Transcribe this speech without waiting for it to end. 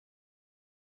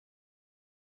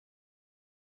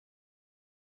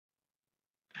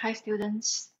Hi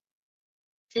students,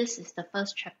 this is the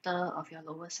first chapter of your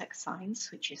lower sec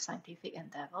science, which is scientific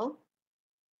endeavor.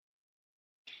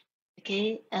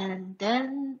 Okay, and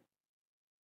then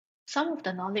some of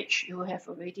the knowledge you have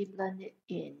already learned it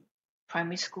in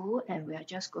primary school, and we are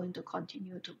just going to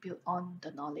continue to build on the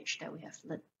knowledge that we have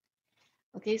learned.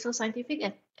 Okay, so scientific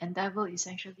endeavor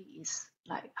essentially is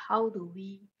like how do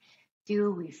we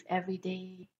deal with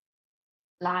everyday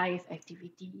life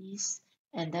activities,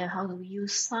 and then how do we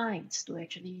use science to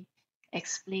actually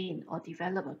explain or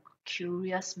develop a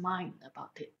curious mind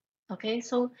about it. Okay,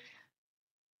 so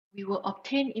we will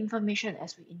obtain information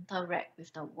as we interact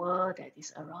with the world that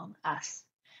is around us.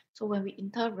 So when we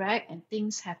interact and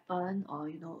things happen,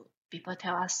 or people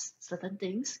tell us certain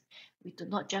things, we do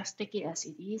not just take it as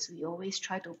it is. We always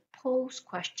try to pose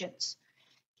questions.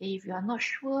 Okay, if you are not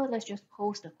sure, let's just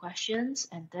pose the questions,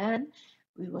 and then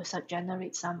we will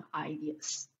generate some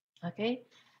ideas. Okay,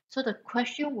 so the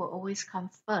question will always come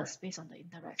first based on the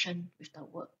interaction with the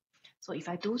world. So if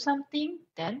I do something,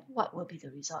 then what will be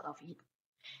the result of it?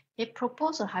 They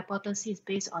propose a hypothesis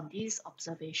based on this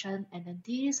observation, and then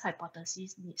this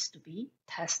hypothesis needs to be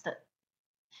tested.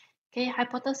 Okay,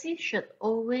 hypothesis should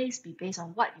always be based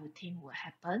on what you think will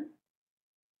happen.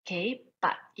 Okay,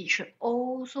 but it should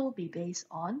also be based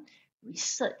on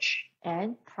research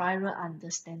and prior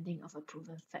understanding of a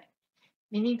proven fact.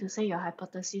 Meaning to say your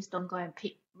hypothesis don't go and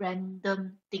pick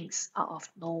random things out of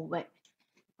nowhere.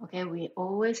 Okay, we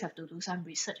always have to do some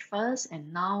research first,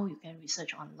 and now you can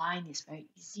research online, it's very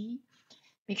easy.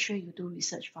 Make sure you do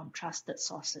research from trusted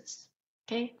sources.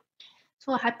 Okay,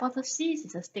 so a hypothesis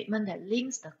is a statement that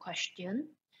links the question,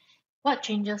 what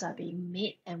changes are being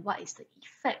made, and what is the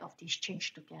effect of this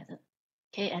change together.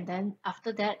 Okay, and then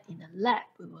after that, in the lab,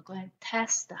 we will go and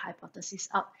test the hypothesis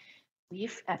out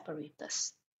with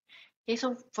apparatus. Okay,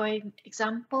 so for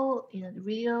example, in a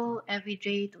real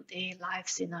everyday today life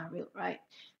scenario, right?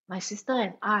 My sister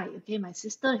and I, okay, my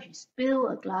sister, she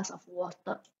spilled a glass of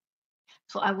water.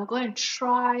 So I will go and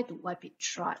try to wipe it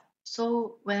dry.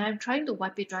 So when I'm trying to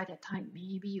wipe it dry that time,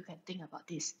 maybe you can think about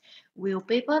this. Will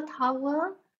paper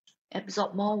towel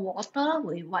absorb more water?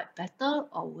 Will it wipe better?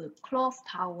 Or will cloth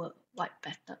towel wipe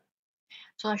better?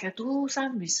 So I should do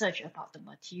some research about the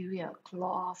material,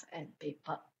 cloth and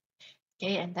paper.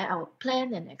 Okay, and then I will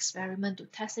plan an experiment to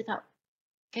test it out.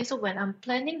 Okay, so when I'm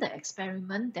planning the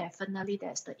experiment, definitely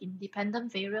there's the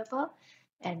independent variable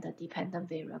and the dependent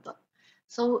variable.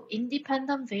 So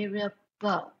independent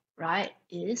variable, right,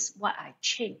 is what I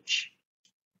change.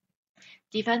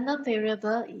 Dependent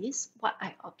variable is what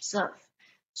I observe.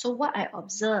 So what I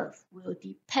observe will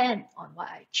depend on what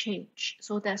I change.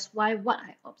 So that's why what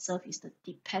I observe is the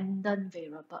dependent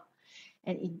variable.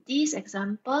 And in this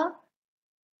example,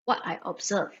 what I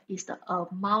observe is the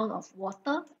amount of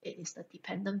water. It is the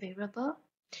dependent variable.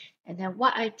 And then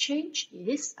what I change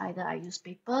is either I use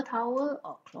paper towel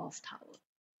or cloth towel.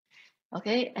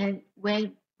 Okay, and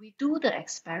when we do the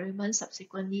experiment,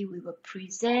 subsequently, we will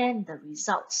present the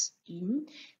results in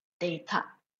data.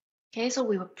 Okay, so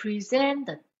we will present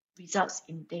the results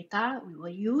in data. We will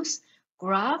use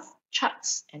graph,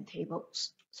 charts, and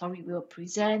tables. Sorry, we will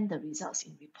present the results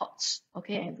in reports.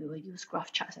 Okay, and we will use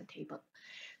graph, charts, and table.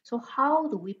 So how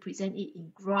do we present it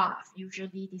in graph?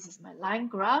 Usually this is my line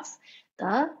graph.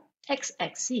 The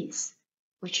x-axis,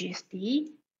 which is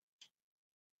the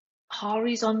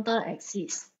horizontal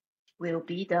axis, will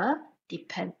be the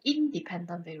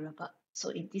independent variable. So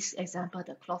in this example,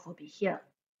 the cloth will be here.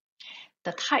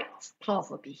 The type of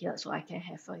cloth will be here. So I can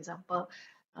have, for example,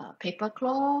 paper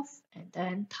cloth and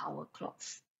then towel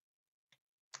cloth.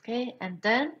 Okay, and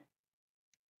then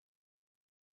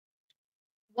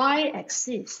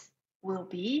y-axis will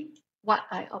be what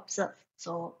I observe.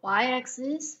 So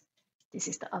y-axis, this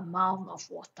is the amount of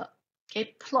water.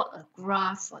 Okay, plot a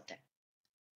graph for that.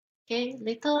 Okay,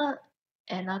 later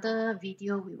another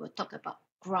video we will talk about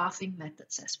graphing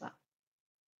methods as well.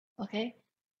 Okay,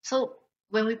 so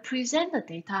when we present the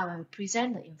data, when we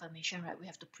present the information, right, we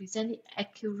have to present it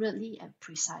accurately and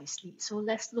precisely. So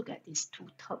let's look at these two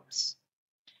terms.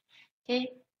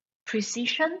 Okay,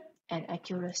 precision and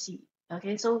accuracy.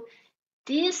 Okay, so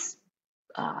this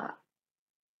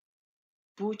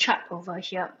bull chart over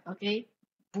here, okay,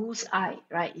 bull's eye,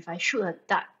 right? If I shoot a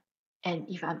dart and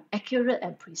if I'm accurate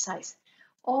and precise,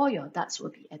 all your darts will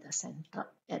be at the center,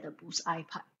 at the bull's eye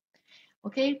part.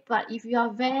 Okay, but if you are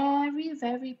very,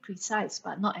 very precise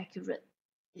but not accurate,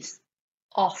 it's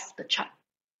off the chart.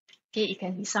 Okay, it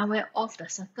can be somewhere off the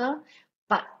circle,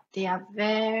 but they are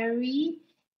very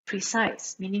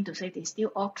precise, meaning to say they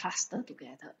still all cluster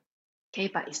together. Okay,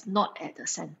 but it's not at the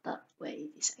center where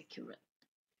it is accurate.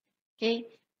 Okay,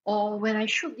 or when I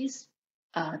shoot this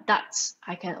darts,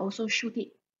 I can also shoot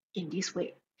it in this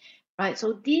way, right?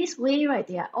 So this way, right,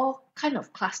 they are all kind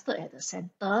of clustered at the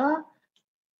center,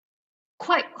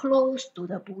 quite close to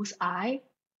the bullseye,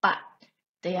 but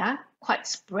they are quite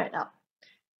spread out.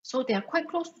 So they are quite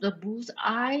close to the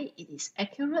bullseye, it is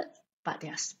accurate, but they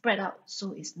are spread out,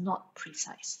 so it's not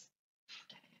precise.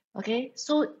 Okay,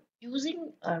 so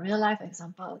using a real life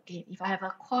example again, if I have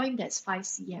a coin that's 5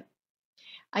 cm,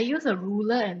 I use a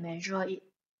ruler and measure it,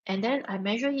 and then I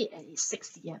measure it at 6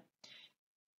 cm.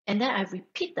 And then I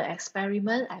repeat the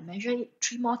experiment, I measure it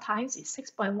 3 more times, it's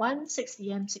 6.1, 6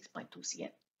 cm, 6.2 cm.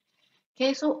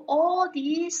 Okay, so all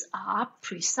these are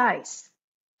precise.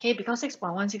 Okay, because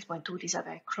 6.1, 6.2, these are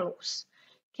very close.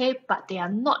 Okay, but they are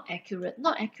not accurate.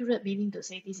 Not accurate meaning to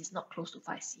say this is not close to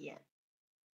 5 cm.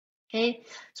 Okay,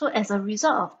 so as a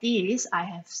result of this, I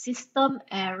have system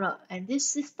error, and this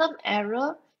system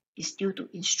error is due to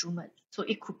instrument. So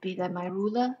it could be that my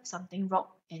ruler, something wrong,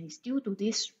 and it's due to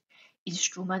this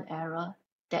instrument error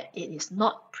that it is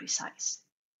not precise.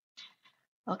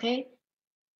 Okay,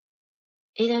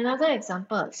 in another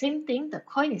example, same thing, the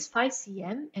coin is 5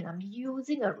 cm and I'm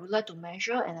using a ruler to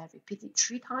measure and I repeat it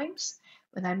 3 times.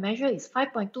 When I measure, it's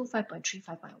 5.2, 5.3,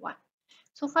 5.1.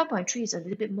 So 5.3 is a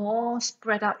little bit more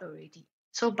spread out already.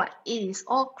 So, but it is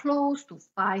all close to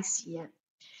 5 cm.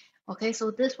 Okay,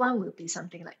 so this one will be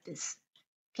something like this.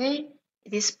 Okay,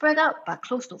 it is spread out but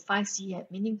close to 5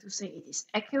 cm, meaning to say it is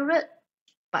accurate,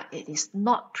 but it is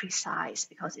not precise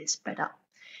because it's spread out.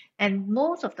 And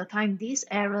most of the time, these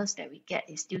errors that we get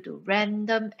is due to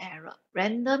random error.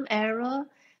 Random error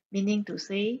meaning to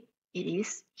say it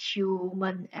is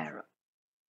human error.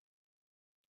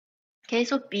 Okay,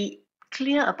 so be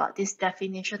clear about this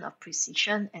definition of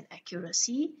precision and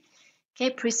accuracy. Okay,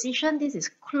 precision, this is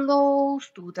close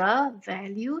to the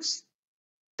values.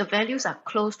 The values are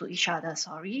close to each other,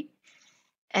 sorry.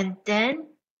 And then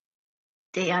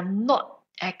they are not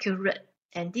accurate.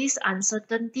 And this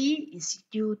uncertainty is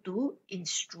due to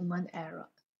instrument error,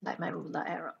 like my ruler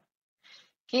error.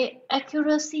 Okay,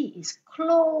 accuracy is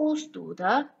close to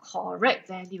the correct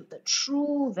value, the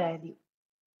true value.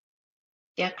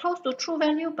 They are close to true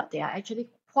value, but they are actually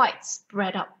quite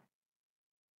spread out.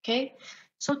 Okay,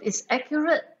 so it's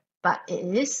accurate, but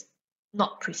it is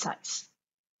not precise.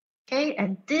 Okay,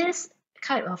 and this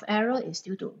kind of error is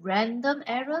due to random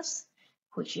errors,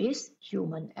 which is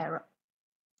human error.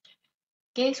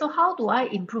 Okay, so how do I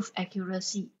improve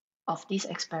accuracy of these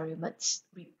experiments?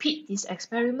 Repeat these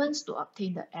experiments to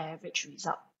obtain the average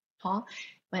result.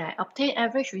 When I obtain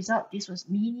average result, this was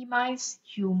minimize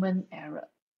human error.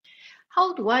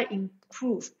 How do I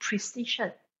improve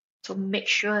precision to make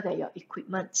sure that your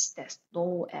equipment, there's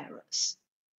no errors?